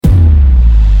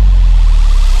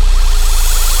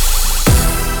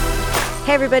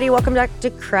Hey everybody, welcome back to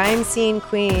Crime Scene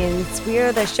Queens. We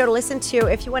are the show to listen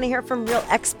to if you want to hear from real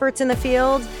experts in the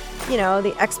field. You know,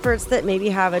 the experts that maybe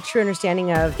have a true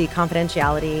understanding of the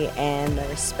confidentiality and the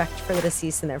respect for the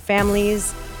deceased and their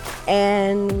families.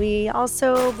 And we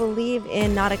also believe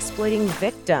in not exploiting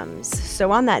victims.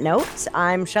 So on that note,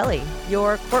 I'm Shelley,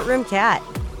 your courtroom cat.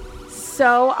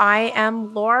 So I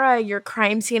am Laura, your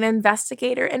crime scene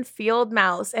investigator and field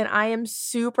mouse, and I am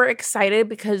super excited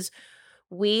because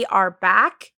we are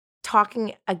back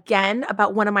talking again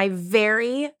about one of my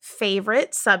very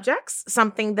favorite subjects,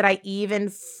 something that I even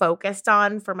focused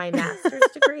on for my master's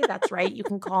degree. That's right. You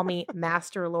can call me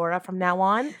Master Laura from now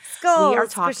on. Skulls. We are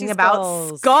talking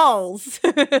about skulls.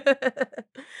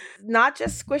 Not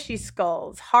just squishy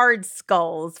skulls, hard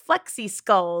skulls, flexy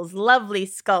skulls, lovely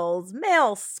skulls,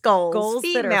 male skulls,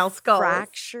 female that are skulls.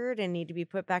 fractured and need to be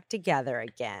put back together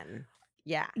again.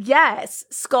 Yeah. Yes,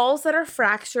 skulls that are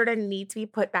fractured and need to be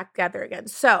put back together again.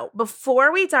 So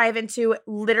before we dive into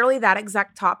literally that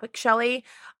exact topic, Shelley,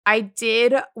 I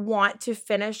did want to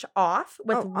finish off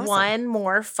with awesome. one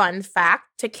more fun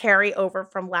fact to carry over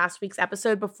from last week's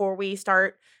episode before we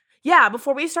start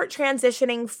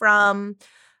transitioning from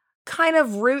kind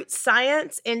of root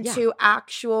science into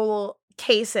actual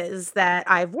cases that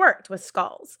I've worked with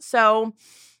skulls. So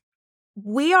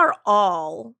we are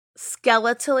all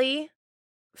skeletally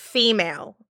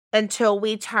female until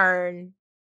we turn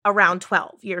around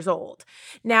 12 years old.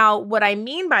 Now, what I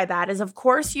mean by that is, of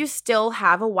course, you still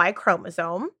have a Y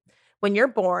chromosome when you're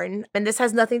born, and this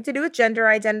has nothing to do with gender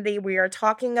identity. We are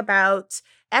talking about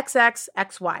XX,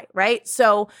 XY, right?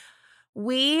 So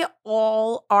we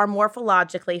all are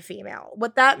morphologically female.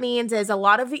 What that means is a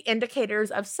lot of the indicators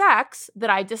of sex that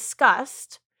I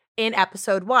discussed in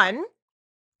episode 1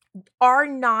 are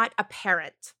not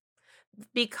apparent,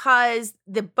 because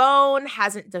the bone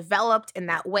hasn't developed in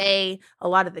that way. A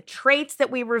lot of the traits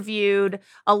that we reviewed,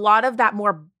 a lot of that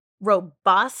more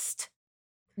robust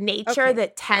nature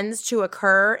that tends to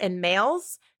occur in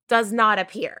males does not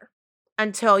appear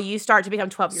until you start to become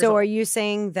 12 years old. So are you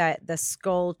saying that the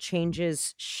skull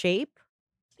changes shape?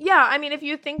 Yeah, I mean, if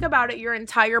you think about it, your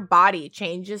entire body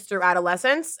changes through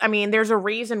adolescence. I mean, there's a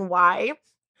reason why,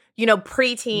 you know,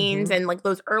 preteens and like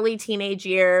those early teenage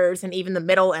years and even the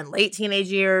middle and late teenage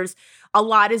years, a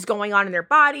lot is going on in their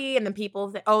body. And then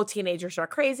people think, oh, teenagers are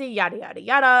crazy, yada, yada,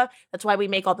 yada. That's why we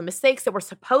make all the mistakes that we're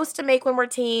supposed to make when we're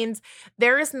teens.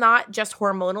 There is not just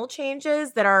hormonal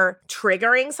changes that are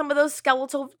triggering some of those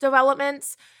skeletal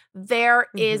developments. There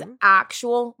is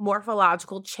actual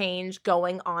morphological change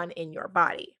going on in your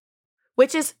body,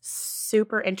 which is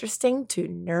super interesting to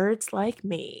nerds like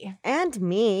me. And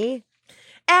me.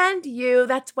 And you.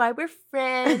 That's why we're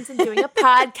friends and doing a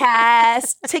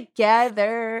podcast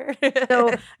together.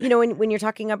 So, you know, when you're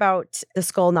talking about the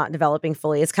skull not developing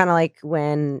fully, it's kind of like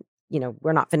when, you know,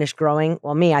 we're not finished growing.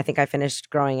 Well, me, I think I finished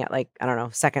growing at like, I don't know,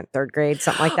 2nd, 3rd grade,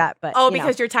 something like that. But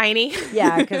because you're tiny?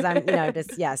 Yeah, because I'm, you know,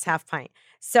 just, half pint.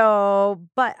 So,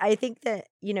 but I think that,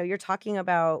 you know, you're talking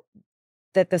about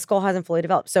that the skull hasn't fully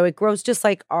developed. So it grows just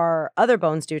like our other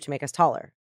bones do to make us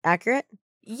taller. Accurate?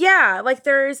 Yeah, like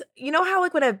there's, you know how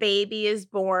like when a baby is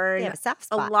born, a soft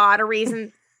spot. A lot of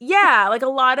reasons. Yeah, like a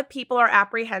lot of people are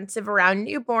apprehensive around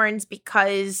newborns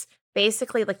because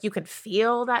basically like you can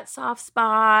feel that soft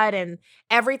spot and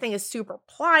everything is super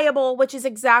pliable, which is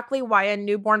exactly why a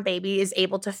newborn baby is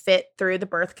able to fit through the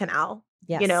birth canal.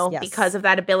 Because of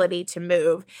that ability to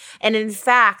move. And in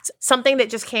fact, something that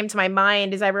just came to my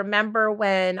mind is I remember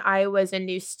when I was a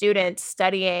new student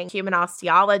studying human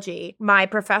osteology, my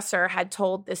professor had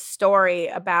told this story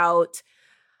about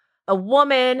a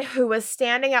woman who was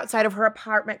standing outside of her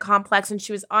apartment complex and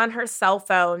she was on her cell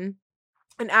phone.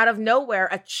 And out of nowhere,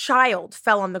 a child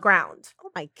fell on the ground.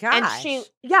 Oh my gosh.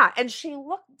 And she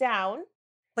looked down.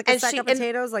 Like a sack of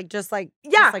potatoes, just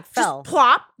fell.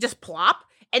 Just plop.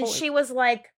 And she was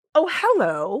like, oh,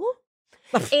 hello.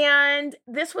 And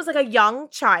this was like a young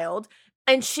child.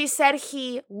 And she said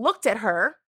he looked at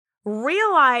her,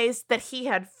 realized that he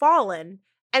had fallen,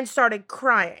 and started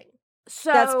crying.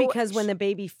 So that's because when the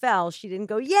baby fell, she didn't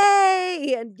go,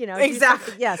 yay. And, you know,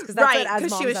 exactly. Yes, because that's what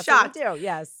because she was shocked. Do.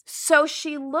 Yes. So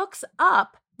she looks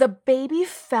up. The baby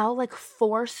fell like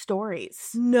 4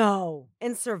 stories. No.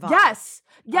 And survived.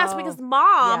 Yes, because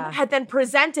mom had then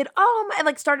presented, and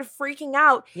like started freaking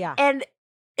out. Yeah. And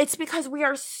it's because we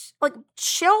are like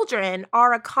children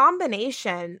are a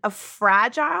combination of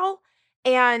fragile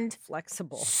and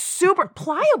flexible, super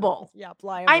pliable. Yeah,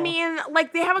 pliable. I mean,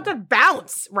 like they have a good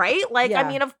bounce, right? Like, yeah.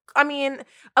 I mean,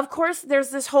 of course, there's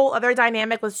this whole other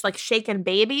dynamic with like shaken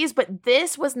babies, but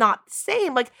this was not the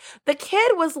same. Like the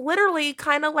kid was literally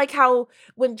kind of like how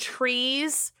when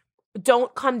trees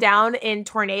don't come down in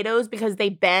tornadoes because they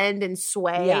bend and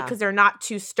sway because they're not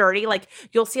too sturdy. Like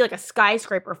you'll see like a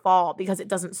skyscraper fall because it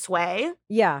doesn't sway.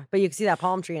 Yeah, but you can see that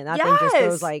palm tree and that thing just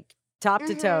goes like top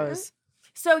to toes.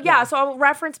 So, so I'll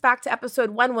reference back to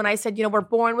episode 1 when I said, we're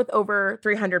born with over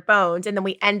 300 bones and then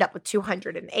we end up with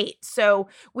 208. So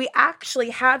we actually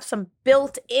have some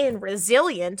built-in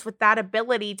resilience with that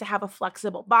ability to have a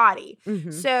flexible body.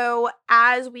 Mm-hmm. So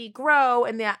as we grow,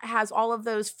 and that has all of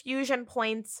those fusion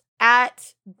points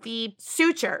at the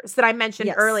sutures that I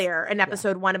mentioned earlier in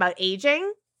episode 1 about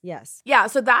aging. Yes. Yeah,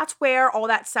 so that's where all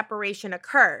that separation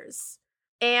occurs.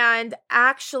 And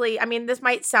actually, I mean, this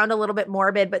might sound a little bit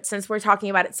morbid, but since we're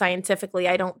talking about it scientifically,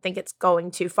 I don't think it's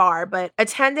going too far. But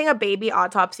attending a baby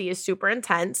autopsy is super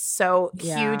intense. So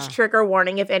huge trigger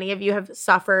warning. If any of you have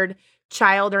suffered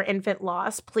child or infant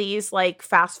loss, please like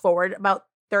fast forward about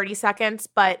 30 seconds.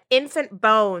 But infant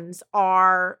bones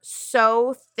are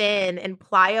so thin and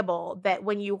pliable that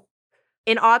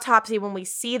in autopsy, when we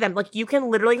see them, like you can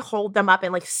literally hold them up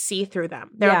and like see through them.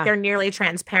 They're nearly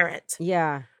transparent.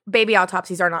 Yeah. Baby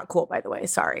autopsies are not cool, by the way.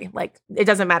 Sorry. Like, it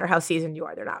doesn't matter how seasoned you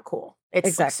are. They're not cool.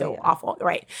 It's so awful.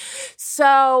 Right.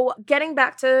 So getting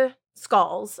back to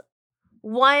skulls,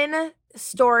 one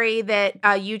story that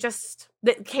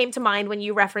that came to mind when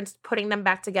you referenced putting them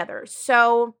back together.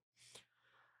 So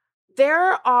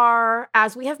there are,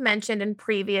 as we have mentioned in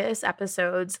previous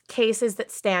episodes, cases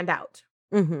that stand out.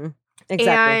 Mm-hmm. Exactly.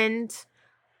 And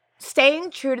staying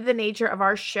true to the nature of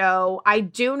our show, I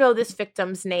do know this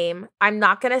victim's name. I'm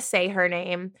not going to say her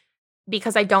name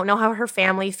because I don't know how her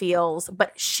family feels,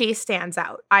 but she stands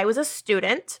out. I was a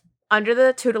student under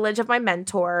the tutelage of my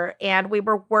mentor, and we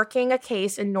were working a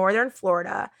case in Northern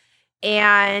Florida.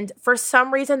 And for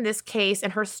some reason, this case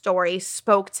and her story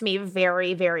spoke to me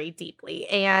very, very deeply.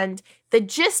 And the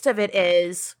gist of it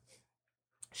is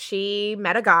she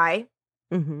met a guy.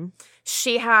 Mm-hmm.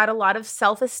 She had a lot of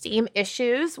self-esteem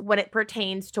issues when it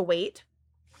pertains to weight.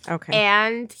 Okay.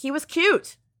 And he was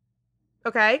cute.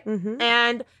 Okay. Mm-hmm.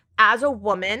 And as a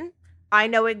woman, I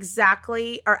know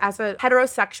exactly, or as a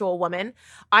heterosexual woman,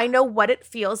 I know what it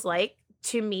feels like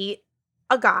to meet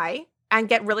a guy and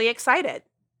get really excited.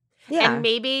 Yeah. And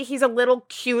maybe he's a little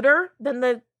cuter than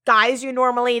the guys you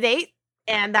normally date.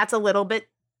 And that's a little bit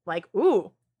like,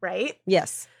 ooh, right?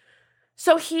 Yes.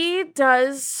 So he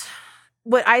does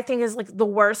what I think is like the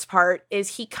worst part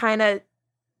is he kind of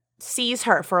sees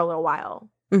her for a little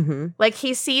while. Mm-hmm. Like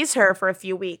he sees her for a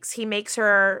few weeks. He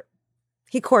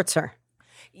courts her.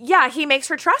 Yeah, he makes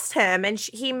her trust him and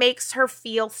he makes her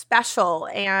feel special.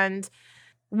 And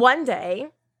one day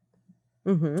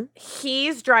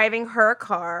he's driving her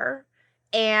car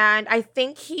and I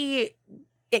think it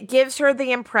gives her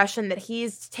the impression that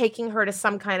he's taking her to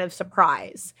some kind of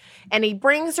surprise. And he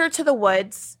brings her to the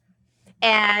woods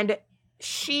and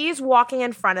she's walking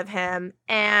in front of him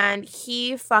and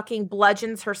he fucking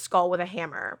bludgeons her skull with a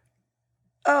hammer.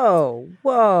 Oh,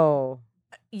 whoa.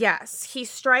 Yes, he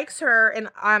strikes her, and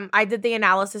I did the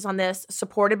analysis on this,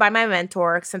 supported by my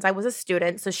mentor, since I was a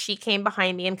student, so she came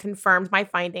behind me and confirmed my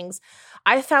findings.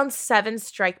 I found 7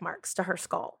 strike marks to her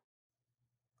skull.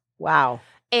 Wow.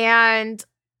 And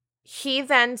he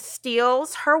then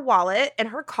steals her wallet and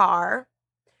her car,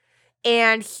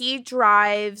 and he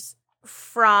drives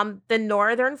from the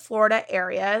Northern Florida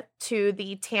area to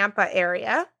the Tampa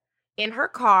area in her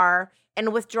car,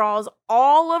 and withdraws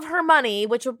all of her money,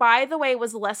 which, by the way,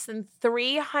 was less than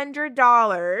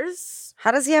 $300.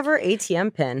 How does he have her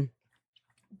ATM pin?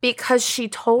 Because she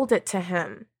told it to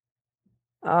him.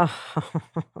 Oh,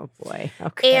 boy.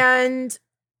 Okay. And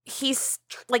he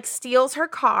steals her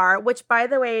car, which, by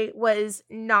the way, was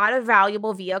not a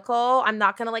valuable vehicle. I'm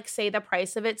not going to say the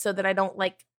price of it so that I don't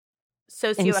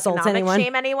socioeconomic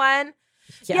shame anyone.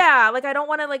 Yeah, I don't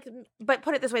want to but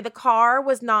put it this way, the car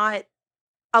was not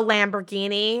a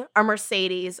Lamborghini, a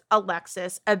Mercedes, a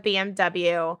Lexus, a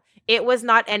BMW. It was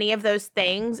not any of those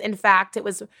things. In fact, it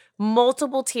was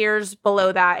multiple tiers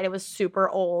below that, and it was super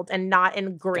old and not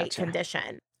in great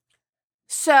condition.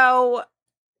 So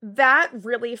that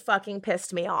really fucking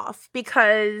pissed me off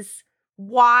because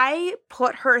why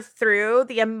put her through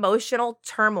the emotional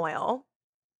turmoil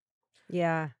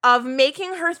of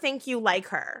making her think you like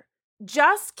her?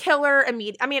 Just kill her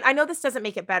immediately. I mean, I know this doesn't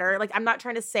make it better. I'm not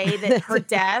trying to say that her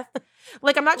death,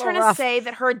 I'm not trying to say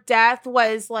that her death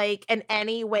was in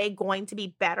any way going to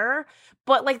be better.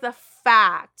 But the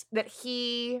fact that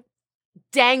he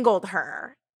dangled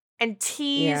her and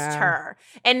teased her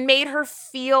and made her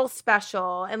feel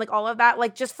special and all of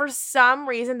that, just for some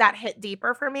reason that hit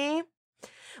deeper for me.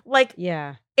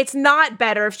 It's not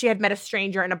better if she had met a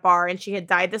stranger in a bar and she had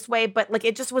died this way, but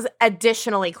it just was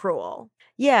additionally cruel.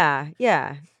 Yeah,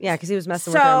 yeah, yeah, because he was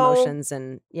messing with her So emotions,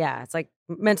 and yeah, it's like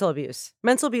mental abuse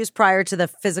prior to the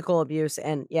physical abuse,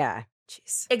 and yeah,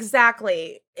 jeez.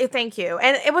 exactly. Thank you.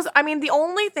 And it was, I mean, the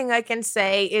only thing I can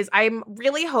say is I'm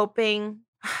really hoping.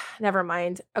 Never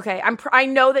mind. Okay, I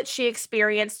know that she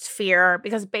experienced fear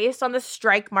because based on the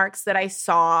strike marks that I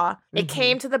saw, it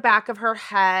came to the back of her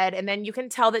head, and then you can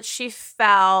tell that she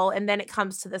fell, and then it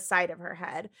comes to the side of her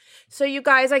head. So you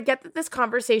guys, I get that this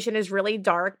conversation is really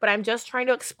dark, but I'm just trying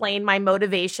to explain my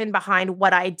motivation behind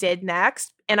what I did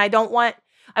next, and I want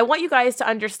you guys to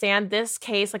understand this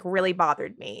case like really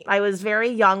bothered me. I was very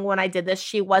young when I did this.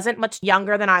 She wasn't much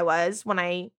younger than I was when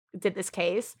I did this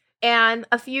case. And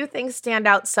a few things stand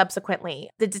out subsequently.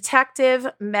 The detective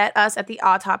met us at the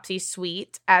autopsy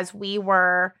suite as we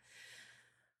were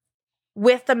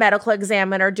with the medical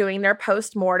examiner doing their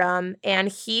postmortem. And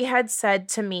he had said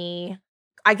to me,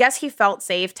 I guess he felt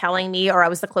safe telling me, or I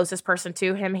was the closest person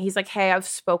to him. He's like, hey, I've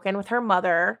spoken with her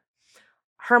mother.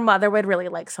 Her mother would really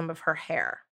like some of her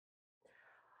hair.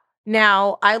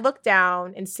 Now, I look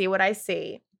down and see what I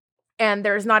see. And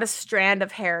there's not a strand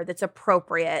of hair that's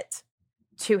appropriate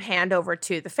to hand over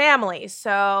to the family.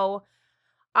 So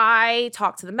I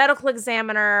talk to the medical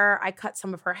examiner, I cut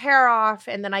some of her hair off,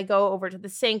 and then I go over to the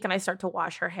sink and I start to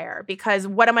wash her hair because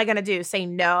what am I going to do? Say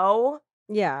no?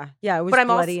 Yeah, yeah, it was But I'm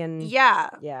bloody also, and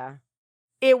yeah.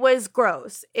 It was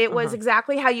gross. It was Uh-huh.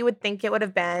 exactly how you would think it would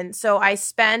have been. So I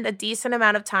spend a decent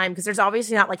amount of time because there's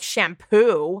obviously not like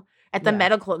shampoo at the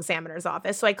medical examiner's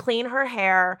office. So I clean her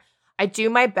hair. I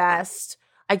do my best.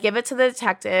 I give it to the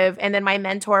detective. And then my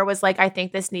mentor was like, I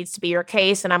think this needs to be your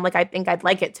case. And I'm like, I think I'd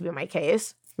like it to be my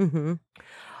case. Mm-hmm.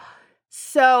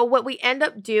 So what we end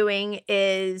up doing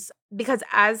is, because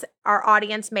as our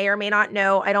audience may or may not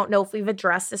know, I don't know if we've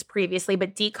addressed this previously,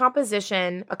 but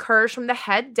decomposition occurs from the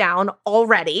head down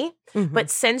already. Mm-hmm. But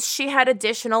since she had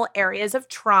additional areas of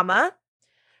trauma,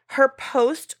 her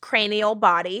post-cranial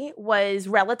body was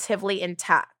relatively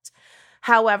intact.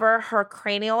 However, her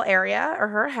cranial area or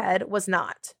her head was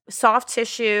not. Soft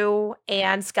tissue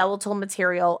and skeletal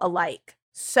material alike.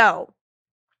 So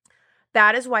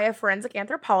that is why a forensic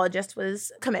anthropologist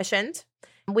was commissioned.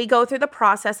 We go through the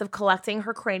process of collecting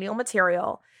her cranial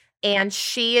material, and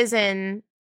she is in,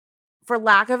 for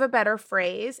lack of a better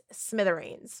phrase,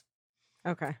 smithereens.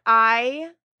 Okay. I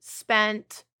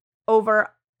spent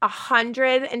over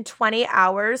 120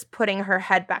 hours putting her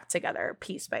head back together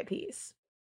piece by piece.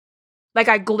 Like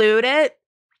I glued it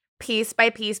piece by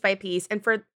piece by piece. And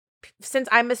since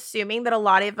I'm assuming that a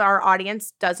lot of our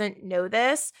audience doesn't know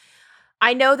this,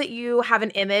 I know that you have an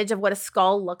image of what a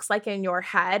skull looks like in your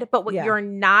head, but what you're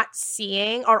not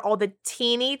seeing are all the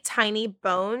teeny tiny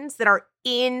bones that are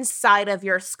inside of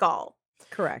your skull.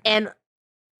 Correct. And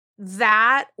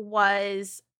that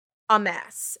was a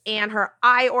mess. And her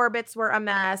eye orbits were a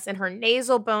mess, and her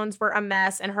nasal bones were a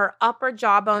mess, and her upper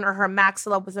jawbone or her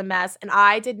maxilla was a mess, and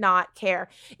I did not care.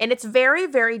 And it's very,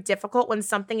 very difficult when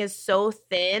something is so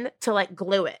thin to like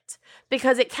glue it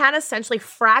because it can essentially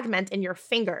fragment in your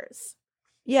fingers.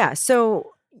 Yeah,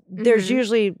 so there's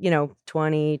usually,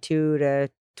 22 to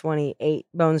 28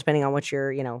 bones, depending on what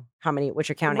you're, what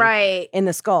you're counting. Right. In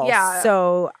the skull. Yeah.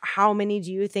 So how many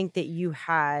do you think that you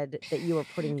had that you were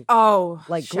putting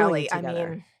like Shelley, gluing together? I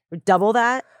mean, double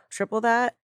that? Triple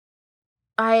that?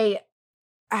 I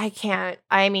can't.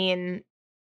 I mean,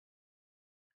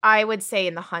 I would say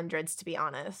in the hundreds, to be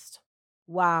honest.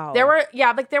 Wow.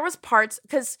 There was parts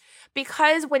because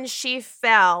when she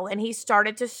fell and he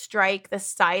started to strike the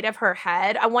side of her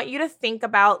head, I want you to think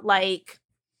about like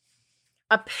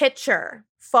a pitcher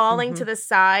falling to the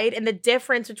side and the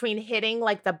difference between hitting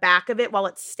like the back of it while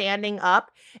it's standing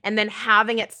up and then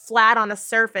having it flat on a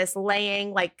surface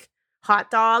laying like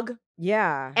hot dog.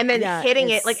 Yeah. And then hitting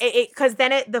it like it because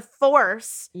then the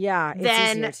force. Yeah. It's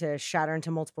then easier to shatter into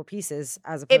multiple pieces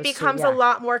as opposed to. It becomes a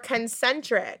lot more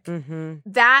concentric. Mm-hmm.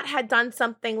 That had done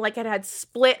something like it had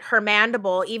split her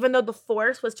mandible, even though the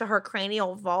force was to her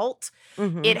cranial vault.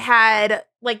 Mm-hmm. It had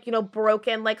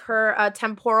broken like her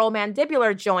temporal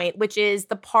mandibular joint, which is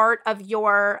the part of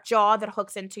your jaw that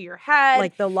hooks into your head.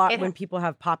 Like when people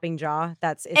have popping jaw,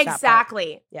 it's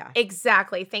exactly. That part. Yeah.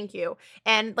 Exactly. Thank you.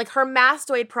 And like her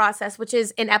mastoid process, which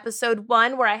is in episode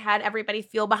 1 where I had everybody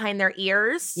feel behind their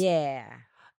ears. Yeah.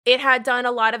 It had done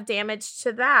a lot of damage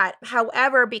to that.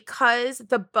 However, because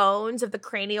the bones of the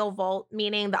cranial vault,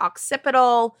 meaning the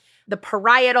occipital, the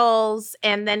parietals,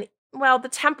 and then the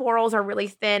temporals are really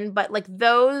thin, but like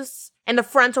those and the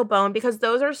frontal bone, because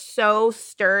those are so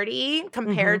sturdy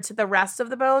compared to the rest of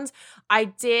the bones, I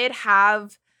did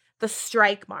have the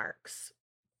strike marks.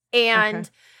 And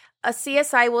a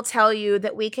CSI will tell you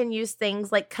that we can use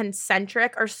things like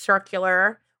concentric or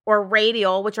circular or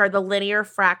radial, which are the linear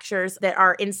fractures that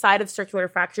are inside of circular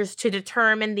fractures, to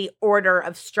determine the order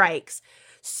of strikes.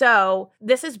 So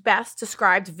this is best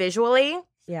described visually.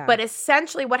 Yeah. But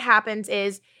essentially what happens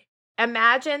is,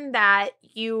 imagine that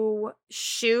you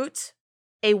shoot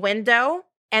a window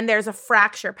and there's a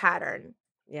fracture pattern.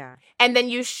 Yeah. And then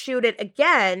you shoot it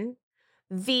again.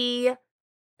 The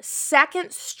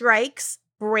second strike's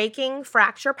breaking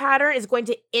fracture pattern is going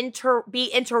to be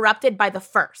interrupted by the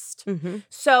first. Mm-hmm.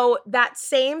 So that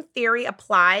same theory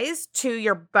applies to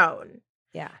your bone.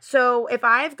 Yeah. So if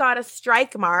I've got a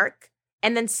strike mark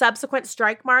and then subsequent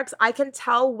strike marks, I can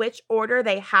tell which order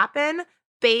they happen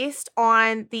based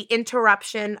on the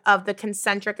interruption of the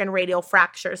concentric and radial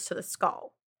fractures to the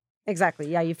skull. Exactly.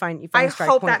 Yeah, you find I a strike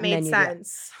hope point that made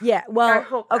sense. Yeah. Well,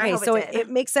 I hope so it did. it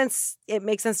makes sense. It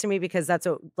makes sense to me because that's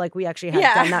what, like, we actually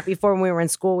had done that before when we were in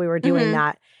school. We were doing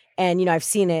that, and I've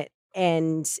seen it,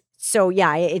 and so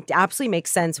yeah, it absolutely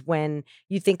makes sense when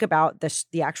you think about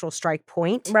the actual strike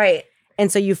point, right?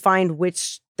 And so you find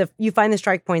you find the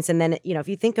strike points, and then if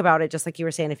you think about it, just like you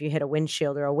were saying, if you hit a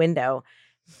windshield or a window,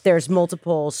 there's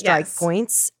multiple strike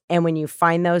points. And when you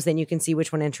find those, then you can see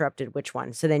which one interrupted which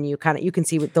one. So then you can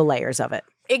see the layers of it.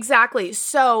 Exactly.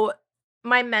 So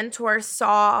my mentor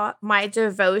saw my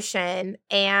devotion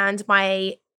and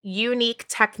my unique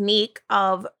technique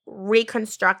of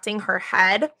reconstructing her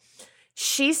head.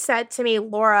 She said to me,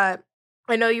 Laura,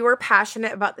 I know you were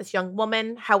passionate about this young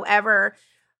woman. However,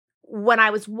 when I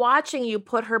was watching you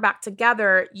put her back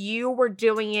together, you were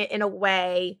doing it in a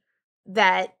way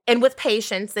and with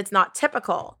patience, that's not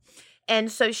typical.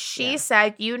 And so she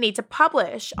said, you need to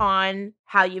publish on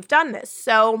how you've done this.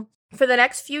 So for the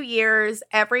next few years,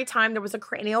 every time there was a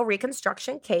cranial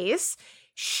reconstruction case,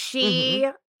 she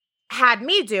had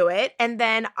me do it. And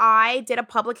then I did a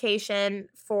publication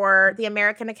for the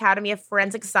American Academy of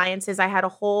Forensic Sciences. I had a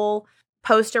whole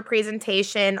poster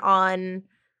presentation on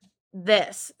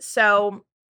this. So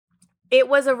it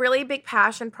was a really big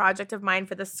passion project of mine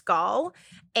for the skull.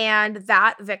 And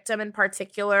that victim in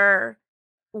particular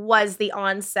was the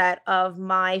onset of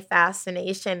my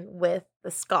fascination with the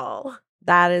skull.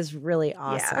 That is really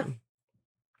awesome. Yeah.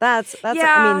 That's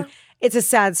I mean, it's a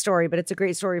sad story, but it's a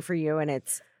great story for you. And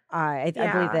it's I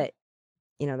believe that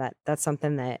that's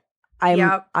something that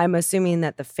I'm assuming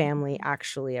that the family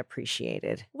actually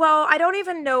appreciated. Well, I don't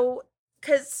even know,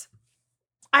 because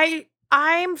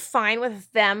I'm fine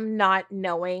with them not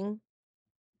knowing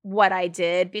what I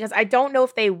did, because I don't know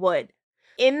if they would,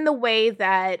 in the way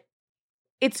that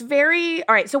it's very,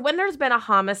 all right, so when there's been a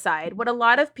homicide, what a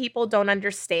lot of people don't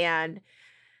understand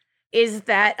is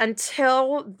that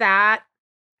until that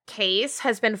case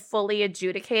has been fully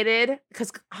adjudicated,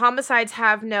 because homicides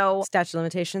have no statute of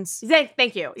limitations.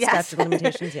 Thank you. Yes. Statute of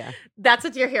limitations, yeah. That's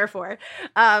what you're here for.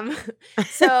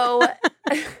 So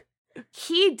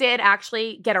he did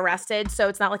actually get arrested, so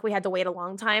it's not like we had to wait a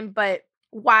long time, but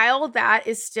while that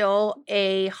is still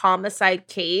a homicide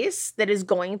case that is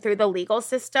going through the legal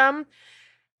system,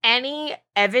 any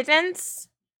evidence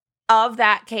of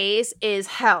that case is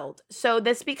held. So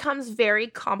this becomes very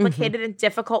complicated and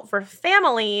difficult for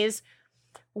families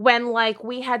when, like,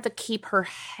 we had to keep her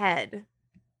head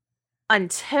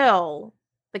until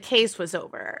the case was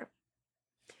over.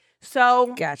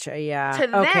 So gotcha, yeah. To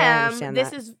them,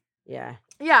 this is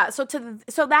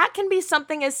so that can be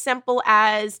something as simple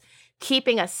as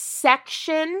keeping a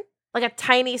section, like a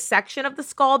tiny section of the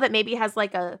skull that maybe has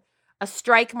like a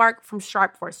strike mark from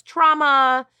sharp force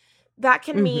trauma. That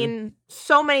can mean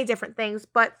so many different things.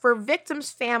 But for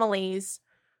victims' families,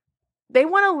 they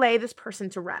want to lay this person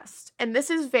to rest. And this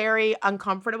is very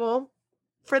uncomfortable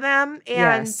for them.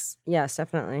 And yes,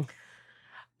 definitely.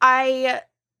 I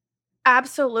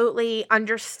absolutely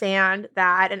understand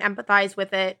that and empathize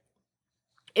with it.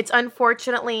 It's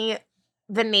unfortunately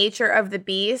the nature of the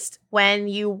beast when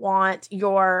you want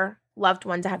your loved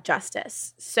one to have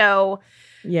justice. So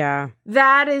yeah,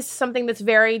 that is something that's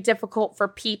very difficult for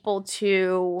people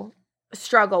to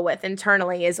struggle with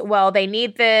internally, is, well, they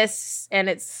need this and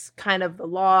it's kind of the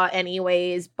law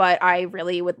anyways, but I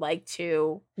really would like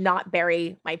to not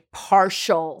bury my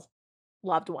partial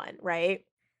loved one, right?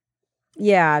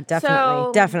 Yeah, definitely.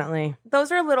 So, definitely.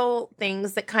 Those are little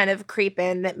things that kind of creep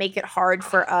in that make it hard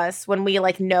for us when we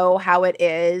like know how it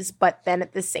is, but then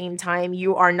at the same time,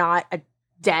 you are not a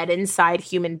dead inside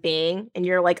human being. And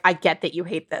you're like, I get that you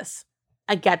hate this.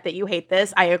 I get that you hate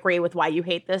this. I agree with why you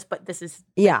hate this, but this is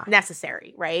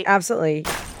necessary, right? Absolutely.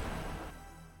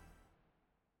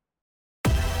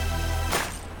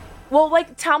 Well,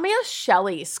 like, tell me a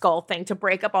Shelley skull thing to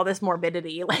break up all this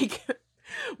morbidity. Like,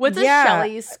 What's a Yeah.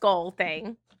 Shelley skull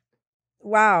thing?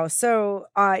 Wow. So,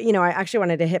 I actually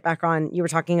wanted to hit back on, you were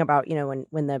talking about,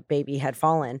 when the baby had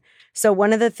fallen. So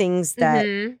one of the things that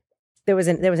Mm-hmm. there was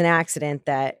an accident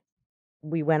that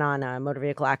we went on, a motor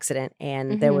vehicle accident,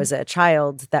 and there Mm-hmm. was a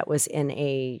child that was in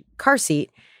a car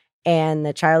seat, and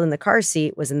the child in the car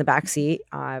seat was in the back seat,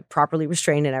 properly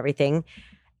restrained and everything.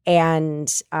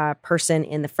 And a person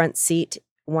in the front seat,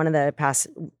 one of the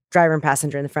driver and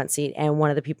passenger in the front seat, and one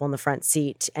of the people in the front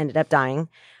seat ended up dying.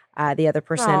 The other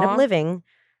person ended up Aw. living,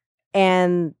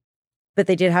 but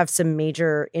they did have some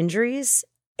major injuries.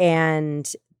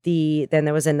 And then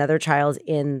there was another child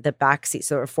in the back seat.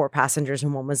 So there were four passengers,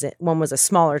 and one was a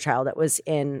smaller child that was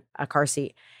in a car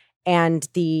seat. And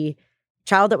the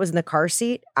child that was in the car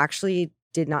seat actually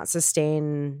did not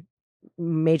sustain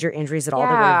major injuries at all. They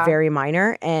were Yeah. very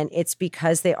minor, and it's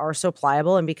because they are so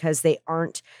pliable and because they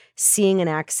aren't seeing an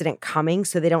accident coming,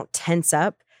 so they don't tense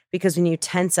up. Because when you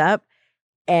tense up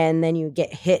and then you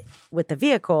get hit with the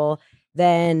vehicle,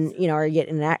 then, or you get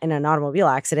in an automobile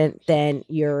accident, then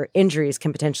your injuries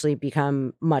can potentially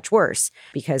become much worse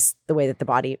because the way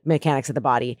that mechanics of the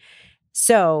body.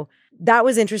 So that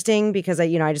was interesting because I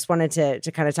just wanted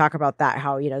to kind of talk about that,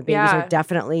 how, babies are Yeah.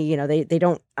 definitely, they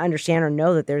don't understand or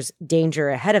know that there's danger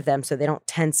ahead of them. So they don't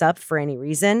tense up for any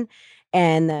reason.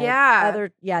 And the Yeah.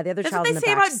 other That's child what in they the say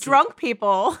back about seat. drunk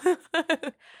people.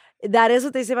 That is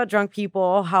what they say about drunk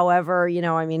people. However,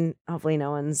 hopefully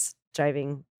no one's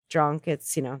driving drunk.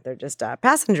 It's, they're just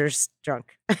passengers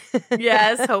drunk.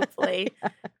 Yes, hopefully.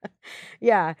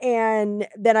 Yeah. And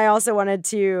then I didn't want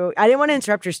to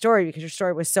interrupt your story because your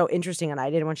story was so interesting and I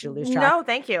didn't want you to lose track. No,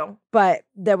 thank you. But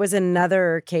there was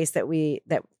another case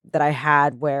that I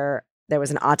had where there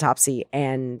was an autopsy,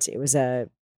 and it was at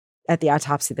the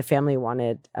autopsy, the family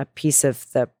wanted a piece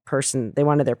of the person. They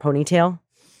wanted their ponytail.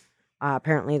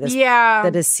 Apparently the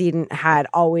decedent had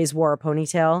always wore a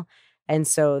ponytail. And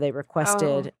so they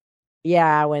requested,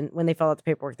 when they filled out the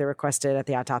paperwork, they requested at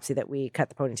the autopsy that we cut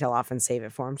the ponytail off and save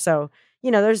it for him. So,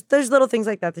 there's little things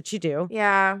like that you do.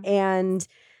 Yeah. And,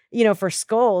 for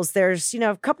skulls, there's,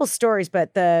 a couple stories,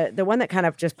 but the one that kind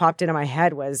of just popped into my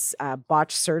head was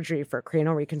botched surgery for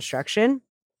cranial reconstruction.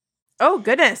 Oh,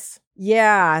 goodness.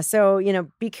 Yeah. So,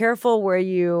 be careful where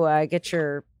you get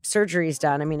your surgeries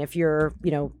done. I mean, if you're,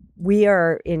 we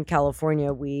are in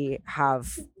California, we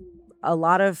have a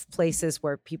lot of places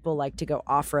where people like to go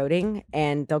off-roading,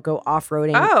 and they'll go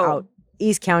off-roading out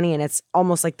East County, and it's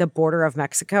almost like the border of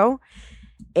Mexico.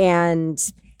 And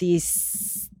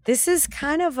this is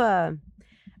kind of a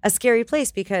scary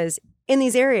place because in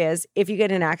these areas, if you get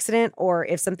in an accident or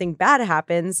if something bad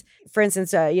happens, for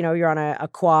instance, you're on a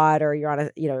quad or you're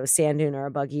on a sand dune or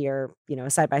a buggy or, a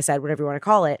side-by-side, whatever you want to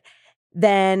call it,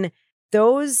 then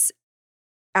those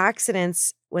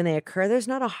accidents, when they occur, there's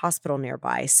not a hospital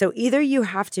nearby. So either you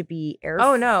have to be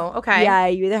Oh, no. Okay. Yeah,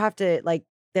 you either have to they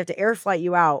have to air flight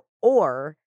you out,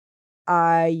 or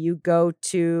you go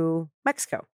to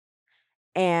Mexico.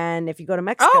 And if you go to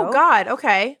Mexico, Oh, God.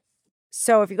 Okay.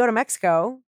 so if you go to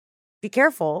Mexico, be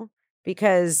careful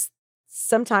because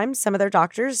sometimes some of their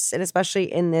doctors, and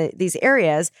especially in these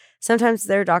areas, sometimes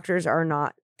their doctors are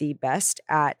not the best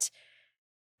at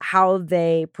how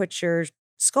they put your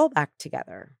skull back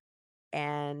together.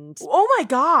 And oh my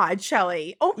God,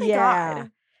 Shelley. Oh my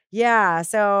God. Yeah.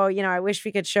 So, I wish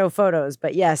we could show photos,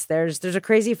 but yes, there's a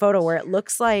crazy photo where it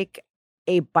looks like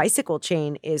a bicycle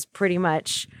chain is pretty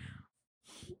much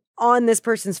on this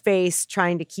person's face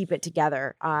trying to keep it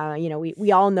together.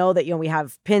 We all know that, we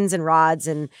have pins and rods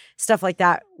and stuff like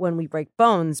that when we break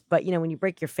bones, but when you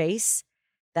break your face,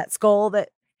 that skull that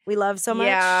we love so much.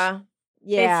 Yeah.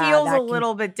 It feels a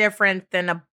little bit different than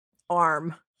a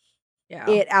arm. Yeah.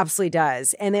 It absolutely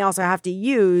does. And they also have to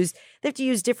use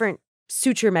different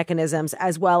suture mechanisms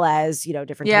as well as,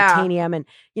 different titanium and,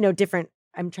 different,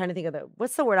 I'm trying to think of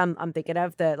what's the word I'm thinking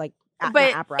of?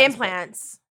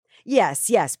 Implants.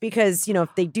 Yes. Because,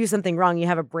 if they do something wrong, you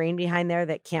have a brain behind there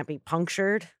that can't be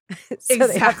punctured. So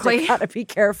exactly. They gotta be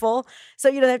careful. So,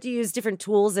 they have to use different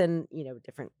tools and,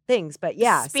 different things. But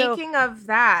yeah. Speaking of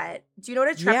that, do you know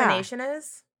what a trepanation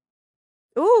is?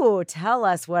 Ooh, tell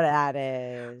us what that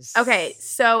is. Okay,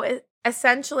 so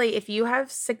essentially, if you have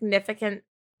significant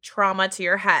trauma to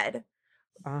your head,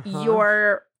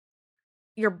 your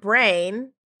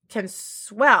brain can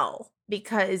swell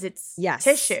because it's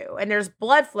tissue and there's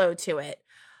blood flow to it.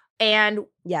 And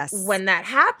when that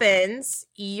happens,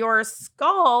 your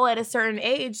skull at a certain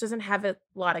age doesn't have a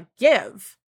lot of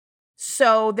give.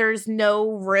 So there's no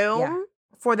room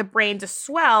for the brain to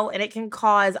swell, and it can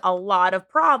cause a lot of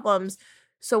problems.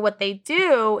 So what they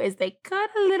do is they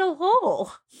cut a little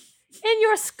hole in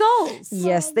your skulls.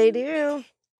 Yes, they do.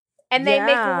 And they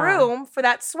make room for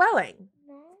that swelling.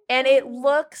 And it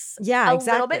looks a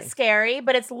little bit scary,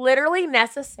 but it's literally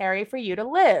necessary for you to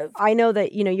live. I know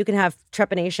that, you can have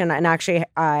trepanation. And actually,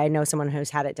 I know someone who's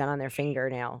had it done on their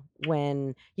fingernail.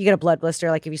 When you get a blood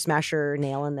blister, like if you smash your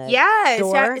nail in the door.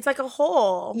 Yeah, it's like a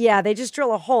hole. Yeah, they just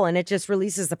drill a hole and it just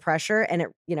releases the pressure. And it,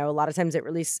 a lot of times it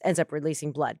ends up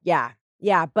releasing blood. Yeah.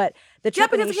 Yeah. But the trepanation. Yeah,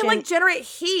 because it can generate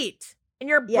heat. And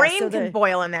your brain can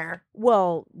boil in there.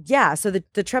 Well, yeah. So the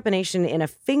trepanation in a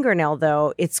fingernail,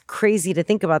 though, it's crazy to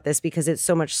think about this because it's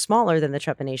so much smaller than the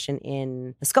trepanation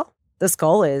in the skull. The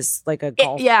skull is like a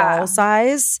golf ball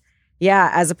size.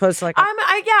 Yeah, as opposed to like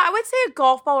I would say a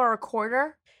golf ball or a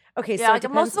quarter. Okay, yeah, so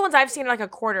most of the ones I've seen are like a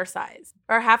quarter size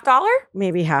or $50.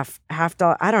 Maybe half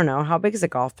dollar. I don't know. How big is a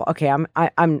golf ball? Okay, I'm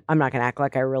not gonna act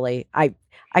like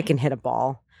I can hit a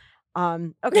ball.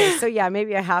 Okay, so yeah,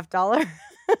 maybe a $50.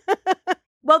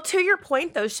 Well, to your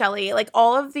point though, Shelly, like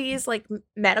all of these like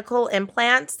medical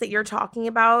implants that you're talking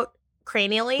about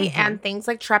cranially and things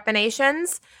like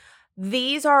trepanations,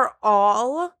 these are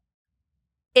all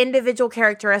individual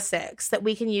characteristics that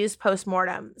we can use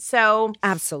post-mortem. So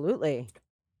absolutely.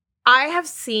 I have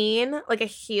seen like a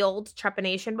healed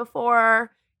trepanation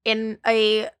before in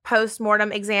a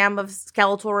post-mortem exam of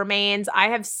skeletal remains. I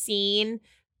have seen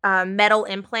metal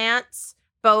implants,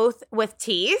 both with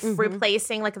teeth,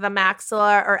 replacing like the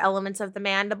maxilla or elements of the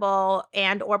mandible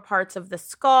and or parts of the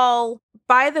skull.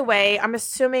 By the way, I'm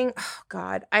assuming, oh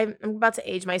God, I'm about to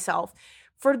age myself.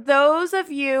 For those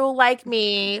of you like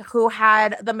me who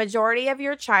had the majority of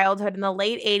your childhood in the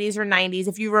late 80s or 90s,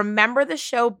 if you remember the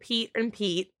show Pete and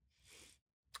Pete,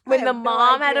 when the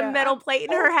mom had a metal plate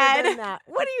in her head.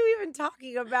 What are you even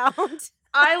talking about?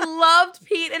 I loved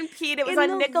Pete and Pete. It was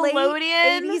on Nickelodeon.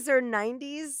 Late 80s or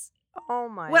 90s? Oh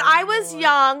my When I was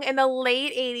young in the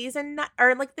late 80s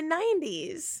or like the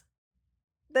 90s.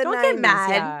 Don't 90s, get mad.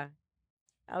 Yeah.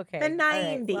 Okay. The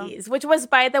 90s, right, which was,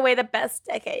 by the way, the best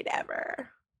decade ever.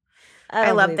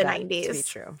 I love the 90s. To be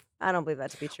true. I don't believe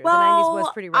that to be true. Well, the 90s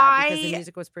was pretty rad because the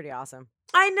music was pretty awesome.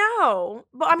 I know.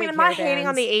 But I mean, I'm not hating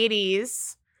on the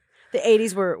 80s. The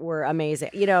 80s were amazing.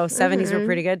 70s were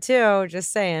pretty good too.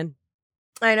 Just saying.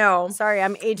 I know. Sorry,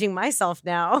 I'm aging myself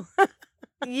now.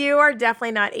 You are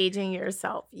definitely not aging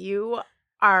yourself. You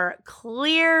are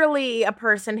clearly a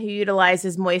person who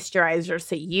utilizes moisturizer,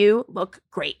 so you look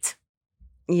great.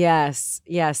 Yes.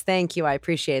 Thank you. I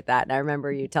appreciate that. And I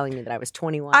remember you telling me that I was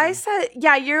 21. I said,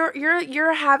 yeah,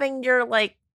 you're having your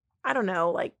like, I don't know,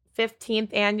 like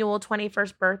 15th annual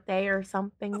 21st birthday or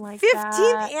something like 15th that.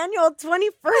 15th annual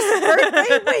 21st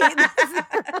birthday? Wait.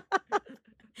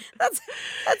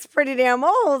 That's pretty damn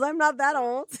old. I'm not that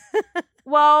old.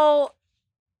 Well,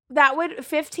 that would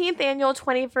 15th annual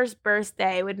 21st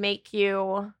birthday would make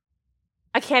you.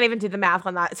 I can't even do the math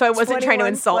on that, so I wasn't trying to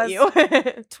insult you.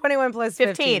 21 plus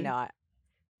 15. No,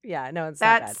 it's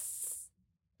not bad.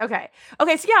 Okay. So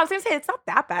yeah, I was gonna say it's not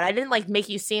that bad. I didn't like make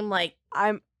you seem like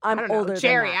I'm older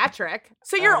geriatric. Than that.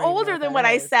 So you're older than what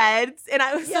I said, and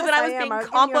I was being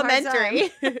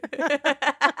complimentary.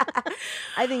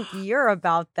 I think you're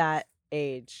about that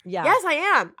age. Yeah. Yes, I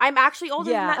am. I'm actually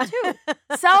older than that too.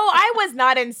 So I was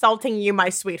not insulting you, my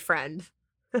sweet friend.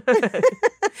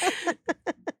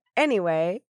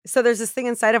 Anyway, so there's this thing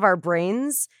inside of our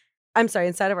brains.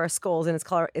 Inside of our skulls, and it's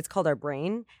called our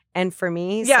brain. And for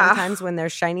me, sometimes when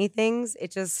there's shiny things,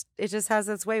 it just has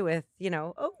its way with, we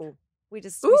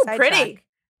pretty.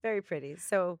 Very pretty.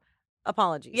 So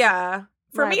apologies. Yeah.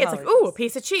 For me, it's like, ooh, a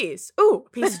piece of cheese. Ooh, a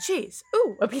piece of cheese.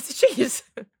 Ooh, a piece of cheese.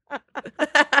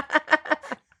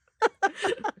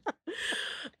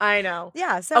 I know.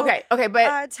 Yeah. So okay,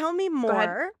 but tell me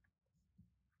more.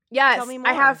 Yes, tell me more.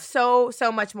 I have so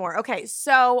much more. Okay,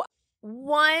 so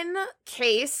one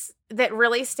case that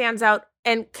really stands out,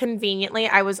 and conveniently,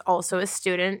 I was also a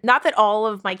student. Not that all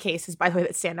of my cases, by the way,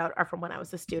 that stand out are from when I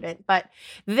was a student, but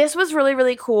this was really,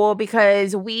 really cool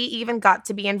because we even got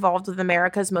to be involved with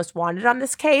America's Most Wanted on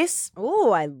this case.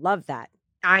 Oh, I love that.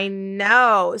 I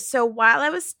know. So while I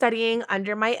was studying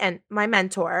under my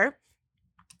mentor,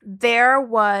 there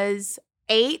was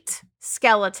 8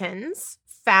 skeletons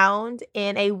found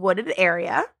in a wooded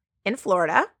area in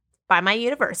Florida by my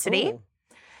university. Ooh.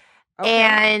 Okay.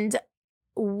 And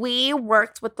we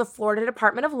worked with the Florida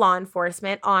Department of Law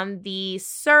Enforcement on the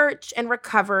search and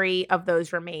recovery of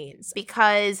those remains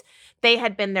because they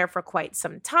had been there for quite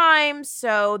some time.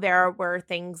 So there were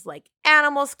things like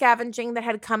animal scavenging that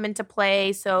had come into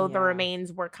play. So the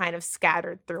remains were kind of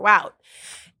scattered throughout.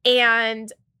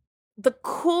 And the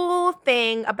cool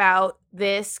thing about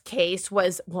this case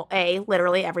was, well,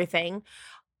 literally everything.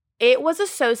 it was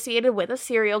associated with a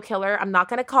serial killer. I'm not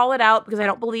going to call it out because I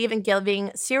don't believe in giving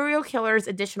serial killers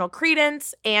additional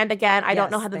credence. And again, I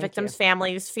don't know how the victims'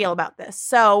 families feel about this.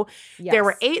 So there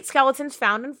were 8 skeletons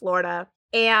found in Florida,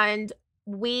 and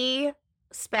we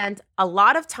spent a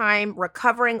lot of time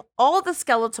recovering all the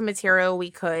skeletal material we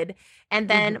could. And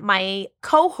then my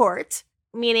cohort,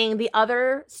 meaning the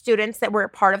other students that were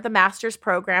part of the master's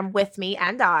program with me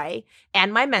and I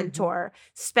and my mentor,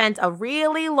 spent a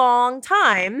really long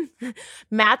time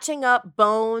matching up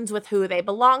bones with who they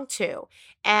belonged to.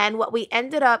 And what we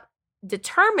ended up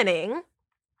determining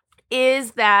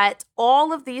is that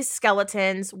all of these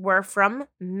skeletons were from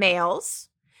males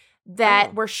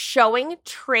that were showing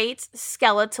traits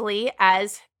skeletally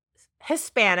as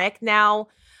Hispanic. Now,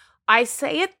 I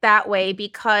say it that way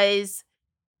because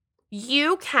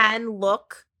you can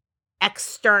look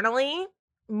externally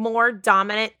more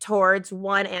dominant towards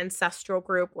one ancestral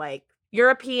group, like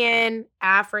European,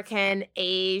 African,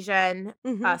 Asian,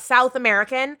 South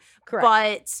American. Correct.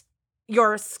 But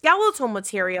your skeletal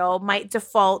material might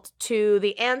default to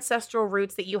the ancestral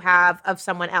roots that you have of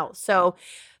someone else. So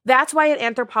that's why in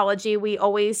anthropology, we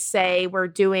always say we're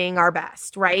doing our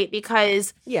best, right?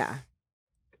 Because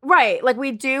right, like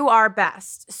we do our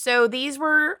best. So these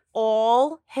were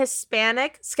all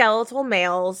Hispanic skeletal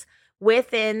males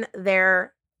within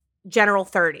their general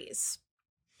 30s.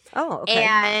 Oh, okay.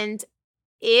 And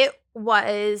it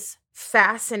was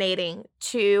fascinating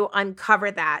to uncover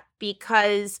that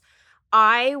because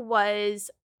I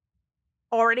was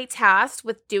already tasked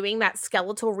with doing that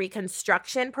skeletal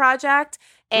reconstruction project.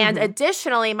 And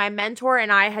additionally, my mentor and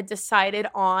I had decided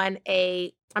on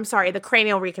the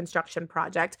cranial reconstruction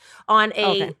project on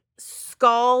a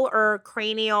skull or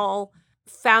cranial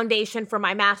foundation for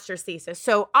my master's thesis.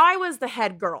 So I was the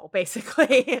head girl,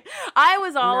 basically. I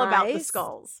was all about the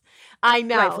skulls. I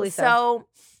know. Rightfully so.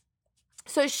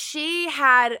 So she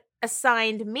had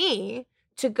assigned me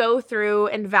to go through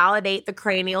and validate the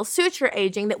cranial suture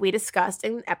aging that we discussed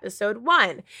in episode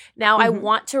 1. Now, I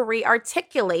want to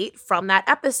re-articulate from that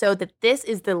episode that this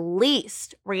is the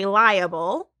least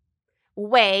reliable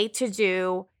way to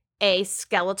do a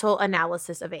skeletal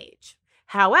analysis of age.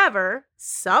 However,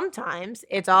 sometimes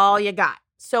it's all you got.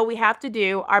 So we have to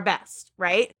do our best,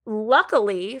 right?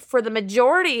 Luckily, for the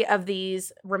majority of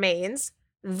these remains,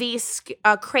 the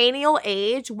cranial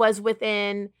age was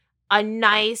within a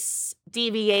nice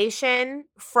deviation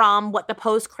from what the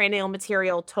post-cranial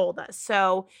material told us.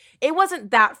 So it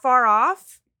wasn't that far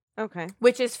off. Okay.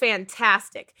 Which is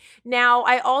fantastic. Now,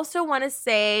 I also want to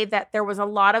say that there was a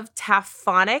lot of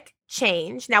taphonic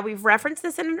change. Now, we've referenced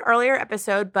this in an earlier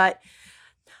episode, but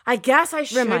I guess I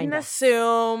shouldn't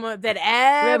assume that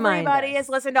everybody has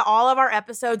listened to all of our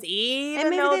episodes,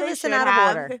 even though they listen out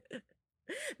of order.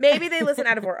 Maybe they listen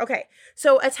out of order. Okay.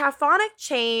 So a taphonic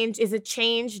change is a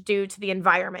change due to the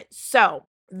environment. So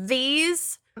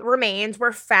these remains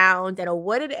were found in a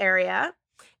wooded area,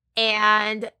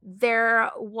 and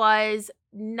there was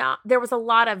a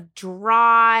lot of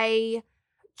dry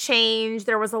change.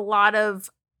 There was a lot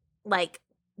of like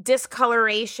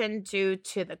discoloration due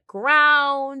to the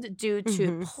ground, due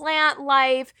to plant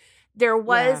life. There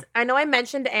was, I know I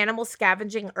mentioned animal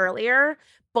scavenging earlier,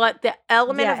 but the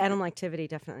element of animal activity,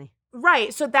 definitely.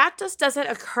 Right. So that just doesn't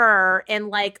occur in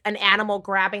like an animal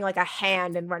grabbing like a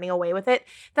hand and running away with it.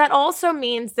 That also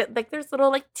means that like there's little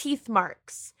like teeth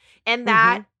marks, and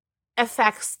that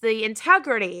affects the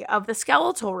integrity of the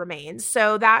skeletal remains.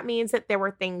 So that means that there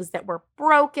were things that were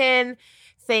broken,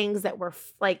 things that were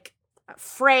like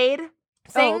frayed,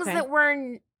 things that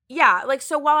were like,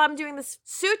 so while I'm doing this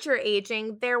suture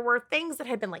aging, there were things that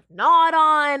had been like gnawed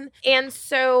on. And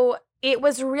so it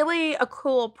was really a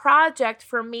cool project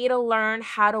for me to learn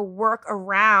how to work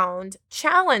around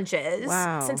challenges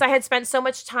since I had spent so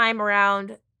much time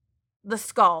around the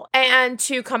skull. And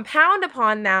to compound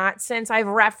upon that, since I've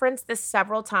referenced this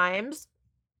several times,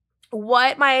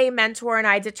 what my mentor and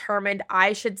I determined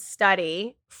I should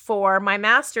study for my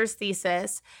master's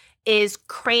thesis is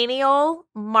cranial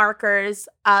markers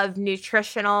of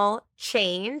nutritional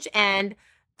change. And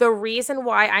the reason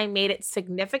why I made it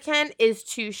significant is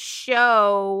to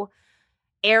show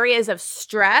areas of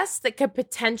stress that could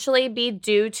potentially be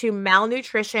due to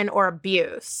malnutrition or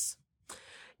abuse.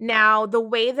 Now, the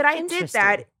way that I did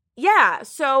that,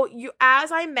 so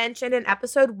as I mentioned in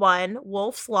episode 1,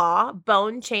 Wolf's Law,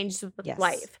 bone changes with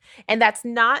life. And that's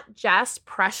not just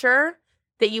pressure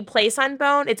that you place on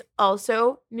bone, it's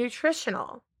also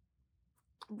nutritional.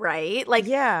 Right? Like,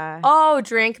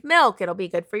 drink milk, it'll be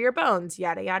good for your bones,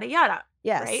 yada, yada, yada.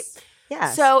 Yes. Right?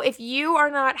 Yes. So if you are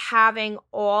not having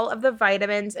all of the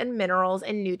vitamins and minerals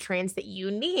and nutrients that you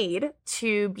need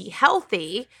to be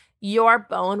healthy, your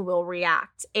bone will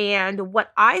react. And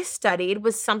what I studied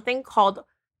was something called,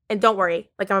 and don't worry,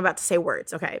 like I'm about to say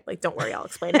words, okay? Like don't worry, I'll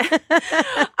explain it.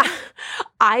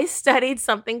 I studied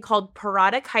something called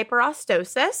parodic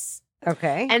hyperostosis.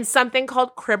 Okay. And something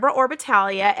called cribra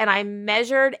orbitalia, and I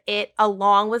measured it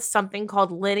along with something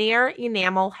called linear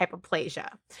enamel hypoplasia.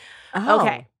 Oh,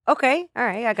 okay. Okay. All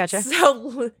right. I gotcha.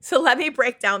 So let me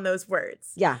break down those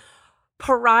words. Yeah.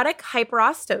 Parodic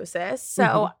hyperostosis.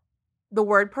 So the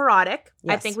word parodic,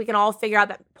 I think we can all figure out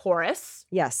that porous.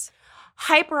 Yes.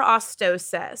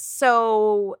 Hyperostosis.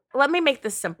 So let me make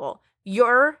this simple.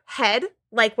 Your head,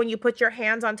 like when you put your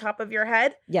hands on top of your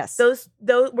head. Yes. Those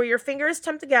where your fingers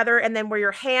come together and then where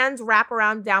your hands wrap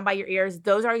around down by your ears,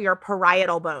 those are your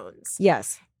parietal bones.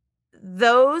 Yes.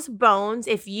 Those bones,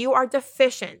 if you are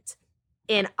deficient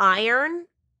in iron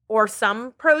or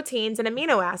some proteins and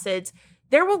amino acids,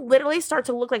 there will literally start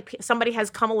to look like somebody has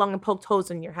come along and poked holes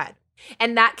in your head.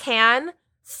 And that can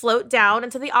float down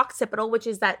into the occipital, which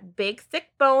is that big, thick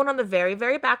bone on the very,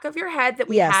 very back of your head that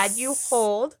we had you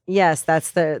hold. Yes,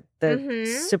 that's the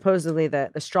supposedly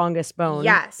the strongest bone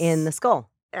in the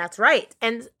skull. That's right.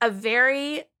 And a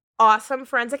very awesome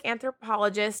forensic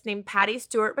anthropologist named Patty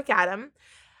Stewart McAdam,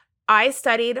 I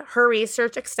studied her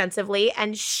research extensively,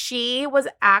 and she was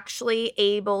actually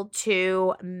able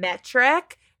to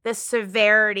metric the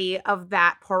severity of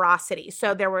that porosity.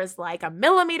 So there was like a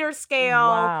millimeter scale.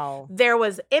 Wow. There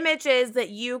was images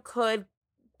that you could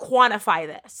quantify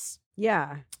this.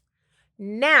 Yeah.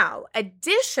 Now,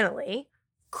 additionally,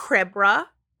 cribra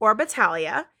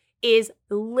orbitalia is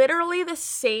literally the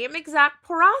same exact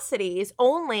porosities,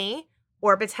 only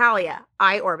orbitalia,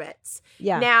 eye orbits.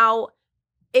 Yeah. Now,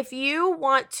 if you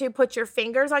want to put your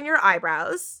fingers on your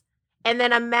eyebrows and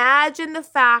then imagine the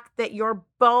fact that your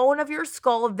bone of your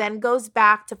skull then goes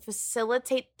back to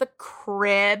facilitate the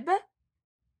crib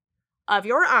of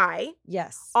your eye.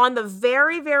 Yes. On the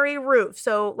very, very roof.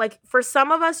 So like for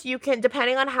some of us, you can,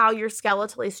 depending on how you're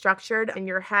skeletally structured in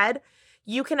your head,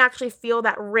 you can actually feel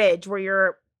that ridge where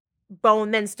your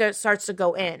bone then starts to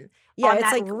go in. Yeah,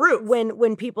 it's like roof.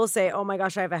 when people say, "Oh my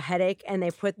gosh, I have a headache," and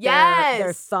they put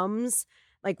their thumbs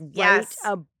like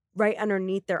right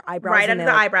underneath their eyebrows, right under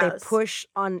the eyebrows. They push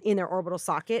in their orbital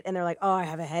socket, and they're like, "Oh, I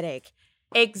have a headache."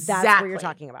 Exactly, that's what you're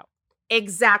talking about.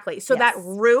 Exactly. So that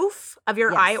roof of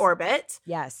your eye orbit,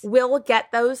 will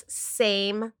get those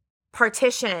same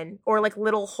partition or like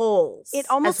little holes. It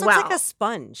almost looks like a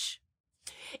sponge.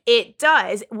 It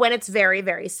does when it's very,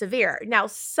 very severe. Now,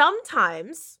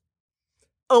 sometimes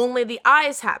only the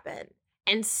eyes happen.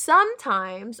 And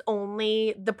sometimes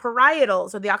only the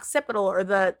parietals or the occipital or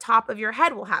the top of your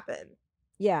head will happen.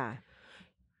 Yeah.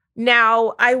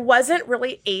 Now, I wasn't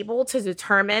really able to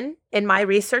determine in my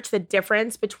research the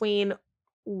difference between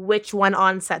which one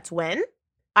onsets when.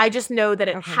 I just know that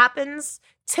it happens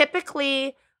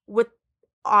typically with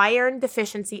iron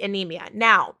deficiency anemia.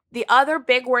 Now, the other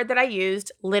big word that I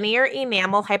used, linear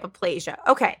enamel hypoplasia.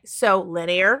 Okay, so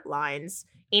linear lines,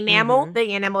 enamel,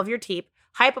 the enamel of your teeth.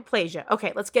 Hypoplasia.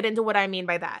 Okay, let's get into what I mean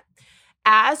by that.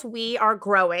 As we are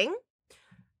growing,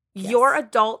 your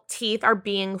adult teeth are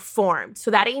being formed.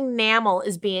 So that enamel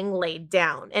is being laid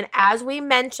down. And as we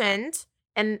mentioned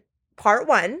in part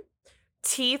 1,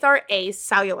 teeth are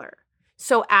acellular.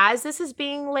 So as this is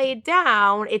being laid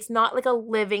down, it's not like a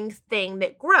living thing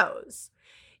that grows.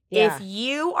 Yeah. If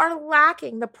you are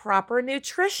lacking the proper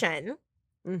nutrition,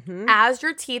 as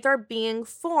your teeth are being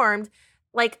formed,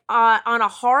 like on a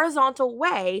horizontal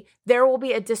way, there will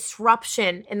be a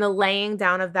disruption in the laying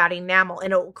down of that enamel,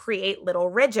 and it will create little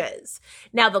ridges.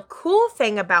 Now, the cool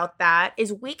thing about that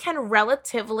is we can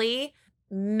relatively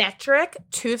metric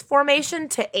tooth formation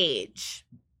to age.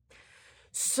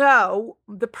 So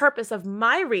the purpose of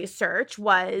my research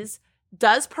was,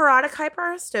 does parodic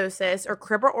hyperostosis or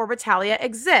cribra orbitalia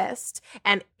exist?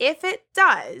 And if it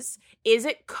does, is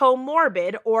it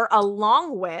comorbid or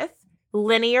along with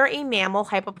linear enamel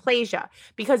hypoplasia?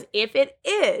 Because if it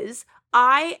is,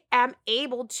 I am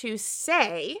able to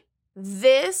say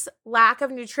this lack of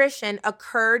nutrition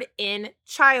occurred in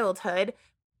childhood,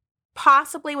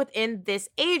 possibly within this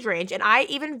age range. And I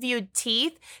even viewed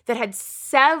teeth that had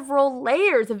several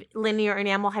layers of linear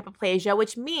enamel hypoplasia,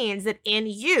 which means that in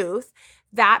youth,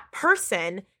 that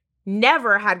person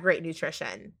never had great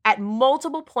nutrition at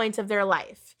multiple points of their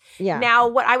life. Yeah. Now,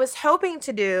 what I was hoping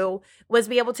to do was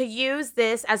be able to use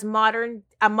this as a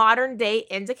modern day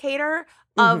indicator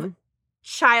of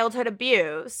childhood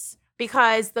abuse,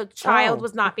 because the child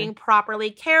was not being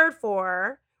properly cared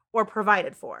for or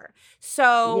provided for.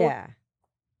 So,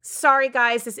 sorry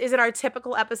guys, this isn't our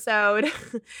typical episode.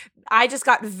 I just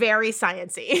got very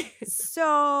sciencey.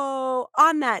 So,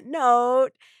 on that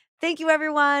note, Thank you,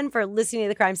 everyone, for listening to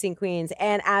the Crime Scene Queens.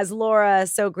 And as Laura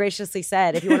so graciously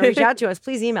said, if you want to reach out to us,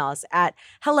 please email us at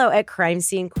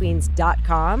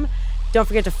hello@crimescenequeens.com. Don't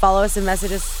forget to follow us and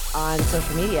message us on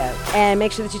social media. And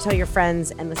make sure that you tell your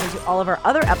friends and listen to all of our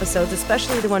other episodes,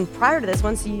 especially the one prior to this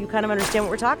one, so you kind of understand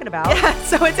what we're talking about. Yeah,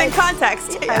 so it's in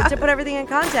context. Yeah, to put everything in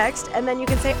context. And then you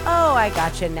can say, oh, I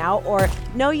gotcha now. Or,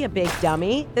 no, you big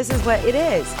dummy. This is what it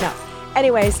is. No.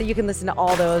 Anyway, so you can listen to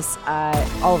all those,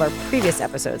 all of our previous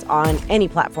episodes on any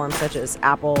platform such as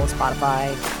Apple,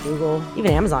 Spotify, Google,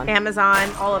 even Amazon.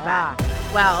 All of that.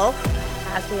 Well,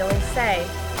 as we always say,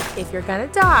 if you're gonna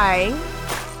die,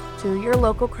 do your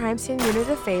local crime scene unit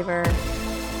a favor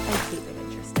and keep it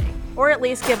interesting. Or at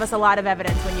least give us a lot of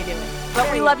evidence when you do it. But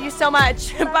we love you so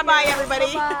much. Bye-bye,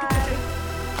 everybody. Bye-bye.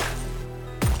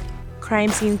 Crime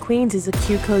Scene Queens is a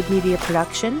Q Code Media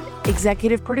production.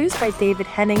 Executive produced by David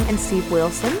Henning and Steve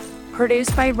Wilson.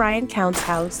 Produced by Ryan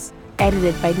Countshouse.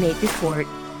 Edited by Nate Befort.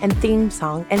 And theme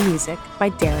song and music by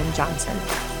Darren Johnson.